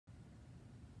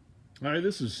Hi,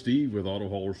 this is Steve with Auto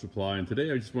Hauler Supply, and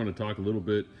today I just want to talk a little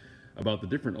bit about the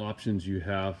different options you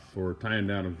have for tying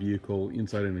down a vehicle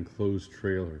inside an enclosed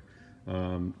trailer.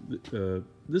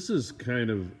 This is kind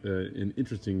of an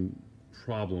interesting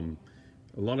problem.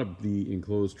 A lot of the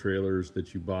enclosed trailers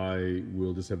that you buy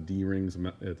will just have D-rings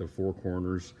at the four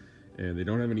corners, and they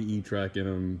don't have any E-track in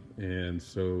them, and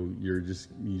so you just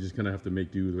kind of have to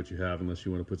make do with what you have unless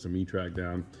you want to put some E-track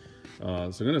down. So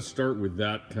I'm going to start with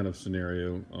that kind of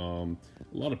scenario. A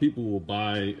lot of people will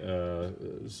buy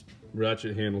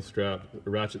ratchet handles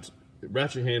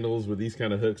with these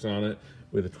kind of hooks on it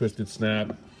with a twisted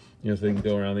snap, so they can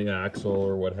go around the axle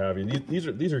or what have you.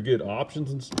 These are good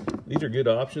options.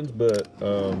 But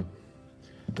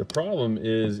the problem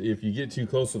is if you get too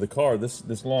close to the car,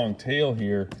 this long tail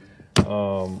here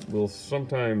will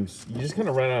sometimes, you just kind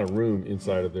of run out of room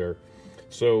inside of there.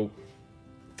 So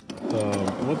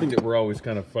one thing that we're always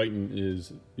kind of fighting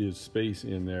is space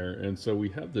in there, and so we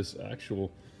have this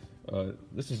actual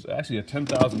this is actually a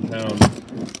 10,000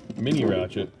 pound mini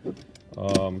ratchet.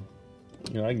 I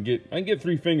can get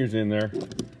 3 fingers in there,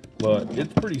 but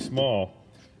it's pretty small.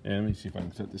 And let me see if I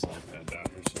can set this iPad down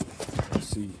here so you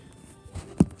see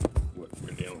what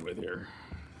we're dealing with here.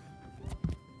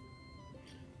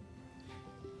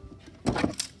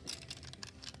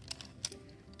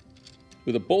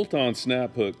 With a bolt-on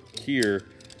snap hook here,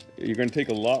 you're going to take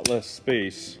a lot less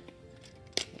space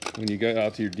when you get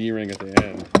out to your D-ring at the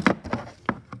end.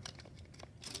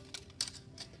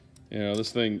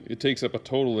 This thing, it takes up a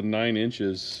total of 9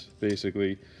 inches,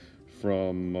 basically,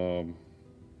 from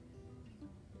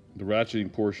the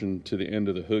ratcheting portion to the end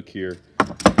of the hook here.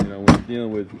 When you're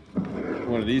dealing with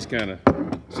one of these kind of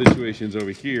situations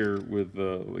over here with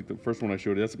like the first one I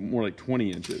showed you, that's more like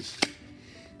 20 inches.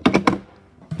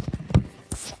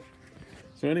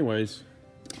 So anyways,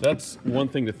 that's one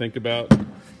thing to think about.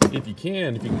 If you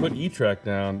can put E-track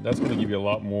down, that's going to give you a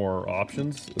lot more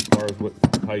options as far as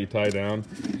how you tie down.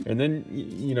 And then,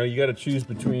 you got to choose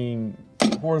between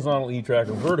horizontal E-track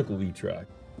or vertical E-track.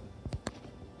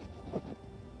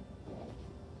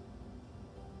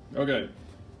 Okay,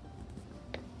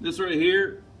 this right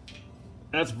here,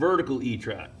 that's vertical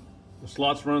E-track. The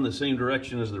slots run the same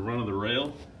direction as the run of the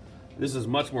rail. This is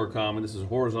much more common. This is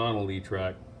horizontal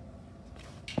E-track.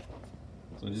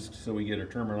 So just so we get our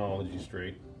terminology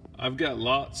straight, I've got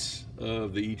lots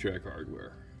of the E-track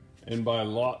hardware. And by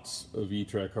lots of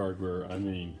E-track hardware, I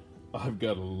mean I've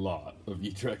got a lot of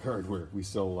E-track hardware. We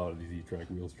sell a lot of these E-track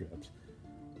wheel straps.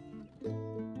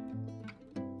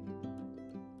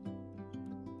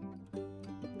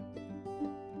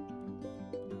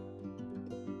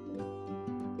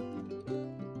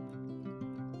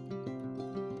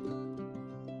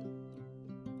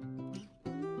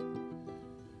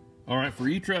 All right, for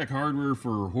E-track hardware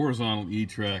for horizontal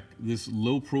E-track, this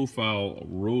low-profile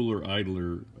roller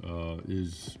idler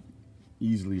is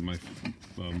easily my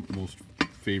most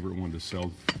favorite one to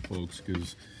sell, folks,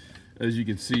 because as you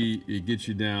can see, it gets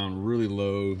you down really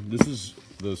low. This is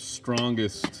the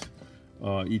strongest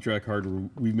E-track hardware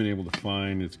we've been able to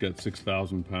find. It's got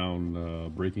 6,000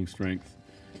 pound braking strength,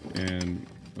 and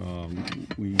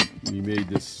we made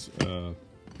this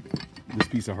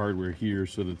piece of hardware here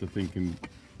so that the thing can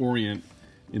orient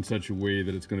in such a way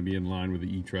that it's going to be in line with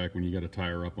the E-track when you got a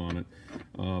tire up on it.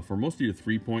 For most of your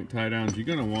 3-point tie downs, you're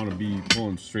going to want to be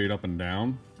pulling straight up and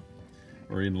down,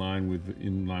 or in line with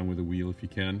the wheel if you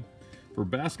can. For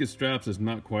basket straps, it's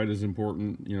not quite as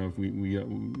important.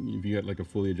 If you got like a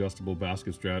fully adjustable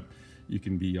basket strap, you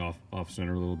can be off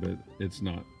center a little bit. It's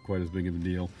not quite as big of a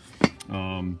deal.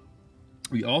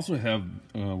 We also have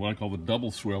what I call the double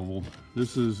swivel.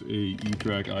 This is a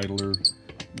E-track idler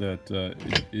that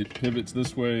it pivots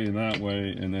this way and that way,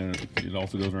 and then it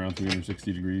also goes around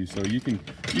 360 degrees. So you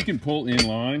can pull in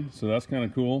line, so that's kind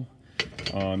of cool.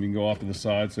 You can go off to the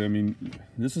side. So I mean,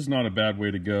 this is not a bad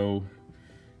way to go.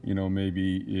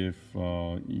 Maybe if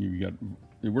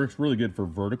it works really good for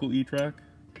vertical E-track.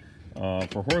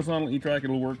 For horizontal E-track,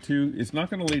 it'll work too. It's not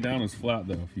going to lay down as flat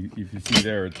though. If you see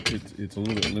there, it's a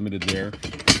little bit limited there,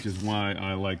 which is why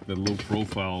I like the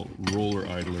low-profile roller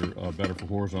idler better for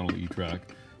horizontal E-track.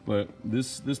 But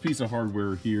this piece of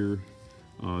hardware here,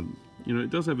 it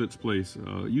does have its place.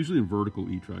 Usually in vertical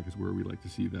E-track is where we like to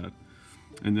see that.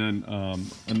 And then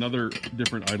another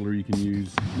different idler you can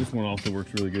use. This one also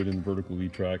works really good in vertical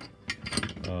E-track.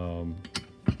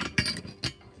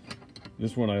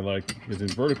 This one I like because in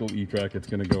vertical E-track, it's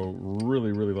going to go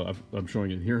really, really low. I'm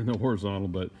showing it here in the horizontal,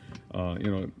 but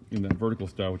in that vertical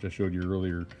style, which I showed you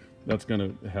earlier, that's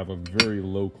going to have a very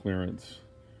low clearance.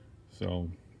 So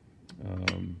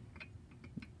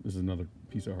this is another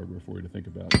piece of hardware for you to think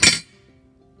about.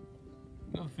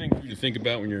 Another thing for you to think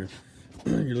about when you're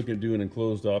you're looking at doing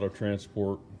enclosed auto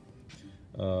transport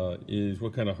is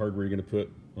what kind of hardware you're going to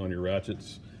put on your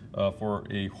ratchets. For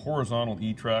a horizontal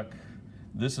E-track,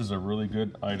 this is a really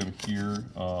good item here.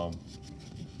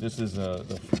 This is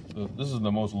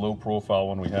the most low profile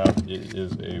one we have. It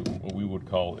is what we would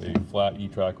call a flat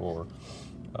E-track or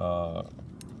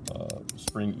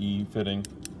spring E fitting.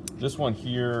 This one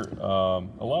here, a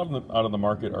lot of them out of the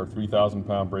market are 3,000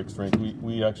 pound brake strength.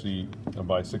 We actually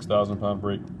buy 6,000 pound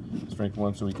brake strength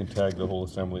one, so we can tag the whole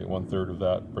assembly at 1/3 of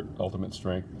that ultimate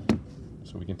strength.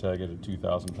 So we can tag it at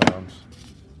 2,000 pounds.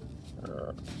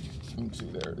 You can see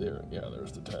yeah,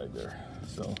 there's the tag there.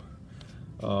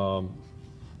 So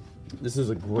this is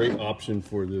a great option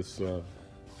for this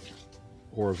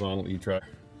horizontal E-track.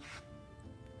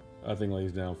 That thing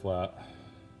lays down flat.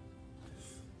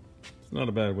 It's not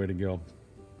a bad way to go.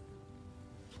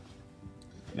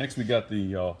 Next we got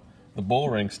the bull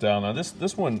ring style. Now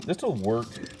this will work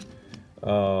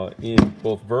in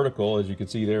both vertical, as you can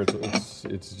see there.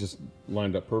 It's just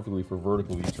lined up perfectly for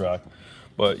vertical E-track.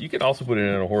 But you can also put it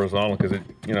in a horizontal, because it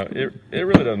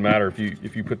really doesn't matter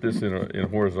if you put this in a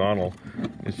horizontal.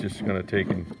 It's just going to take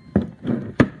and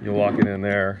you'll lock it in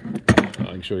there.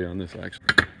 I can show you on this actually.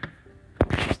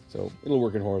 So it'll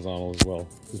work in horizontal as well.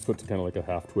 Just put kind of like a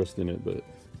half twist in it, but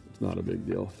it's not a big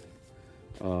deal.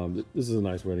 This is a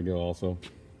nice way to go also.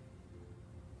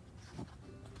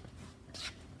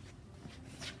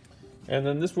 And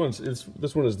then this one is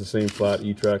the same flat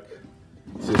E-track.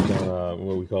 It's just on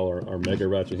what we call our mega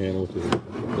ratchet handle, which is a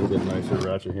little bit nicer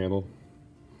ratchet handle.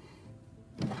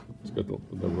 It's got the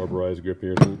rubberized grip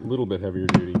here. It's a little bit heavier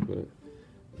duty, but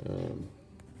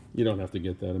you don't have to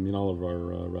get that. I mean, all of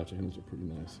our ratchet handles are pretty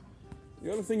nice.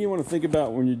 The other thing you want to think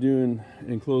about when you're doing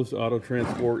enclosed auto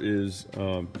transport is,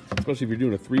 especially if you're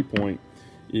doing a 3-point,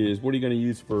 is what are you going to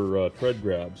use for tread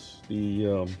grabs.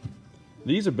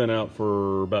 These have been out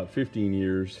for about 15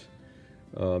 years.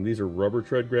 These are rubber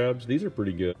tread grabs. These are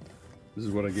pretty good. This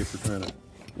is what I get for trying to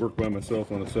work by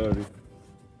myself on a Saturday.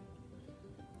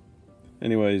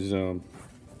 Anyways,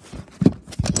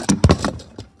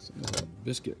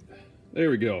 biscuit. There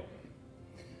we go.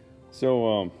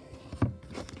 So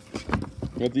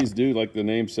what these do, like the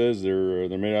name says, they're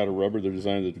made out of rubber. They're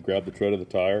designed to grab the tread of the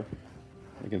tire.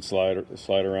 You can slide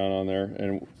around on there,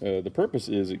 and the purpose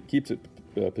is it keeps it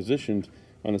positioned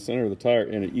on the center of the tire,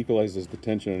 and it equalizes the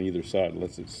tension on either side,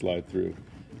 lets it slide through.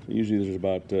 Usually there's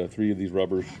about 3 of these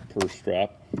rubbers per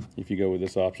strap if you go with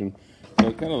this option.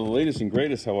 Kind of the latest and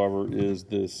greatest, however, is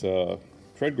this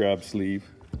tread grab sleeve.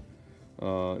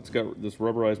 It's got this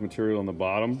rubberized material on the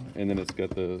bottom, and then it's got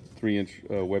the 3-inch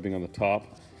webbing on the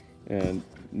top. And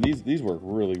these work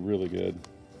really, really good.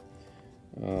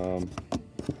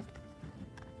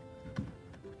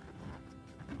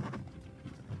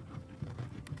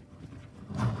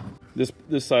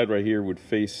 This side right here would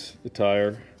face the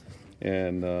tire,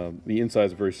 and the inside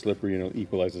is very slippery, and it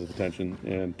equalizes the tension.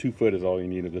 And 2 foot is all you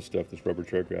need of this stuff, this rubber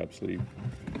tread grab sleeve.